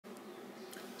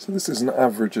So this is an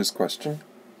averages question.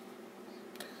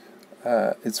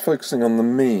 It's focusing on the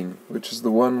mean, which is the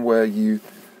one where you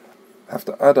have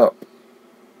to add up,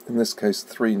 in this case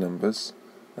 3 numbers,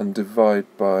 and divide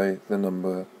by the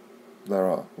number there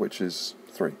are, which is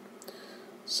 3.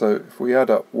 So if we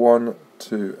add up 1,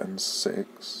 2 and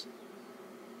 6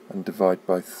 and divide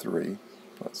by 3,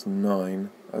 that's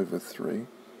 9 over 3.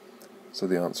 So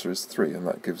the answer is 3, and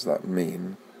that gives that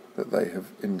mean that they have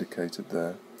indicated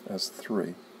there as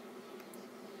 3.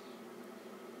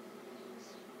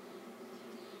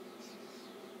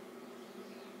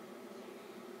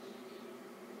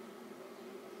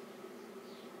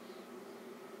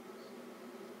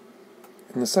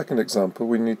 In the second example,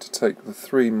 we need to take the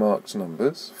 3 marked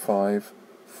numbers, 5,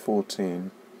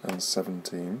 14 and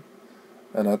 17,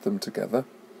 and add them together,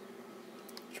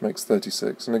 which makes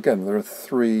 36. And again, there are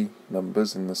 3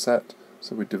 numbers in the set,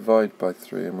 so we divide by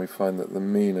 3 and we find that the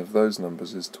mean of those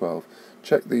numbers is 12.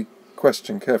 Check the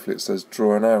question carefully. It says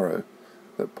draw an arrow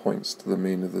that points to the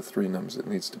mean of the 3 numbers. It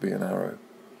needs to be an arrow.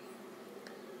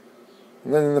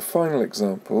 And then in the final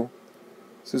example,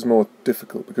 this is more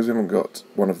difficult because we haven't got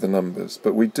one of the numbers,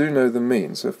 but we do know the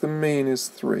mean. So if the mean is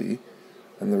 3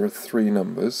 and there are 3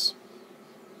 numbers,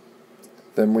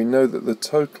 then we know that the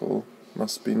total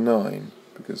must be 9,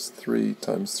 because 3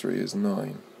 times 3 is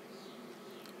 9.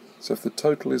 So if the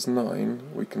total is 9,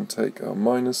 we can take our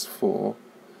minus 4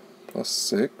 plus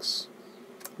 6,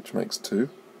 which makes 2,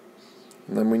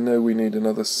 and then we know we need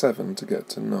another 7 to get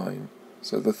to 9.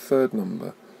 So the third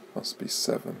number must be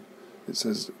 7. It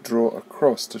says draw a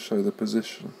cross to show the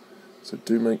position, so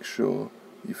do make sure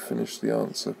you finish the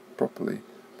answer properly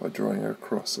by drawing a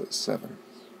cross at 7.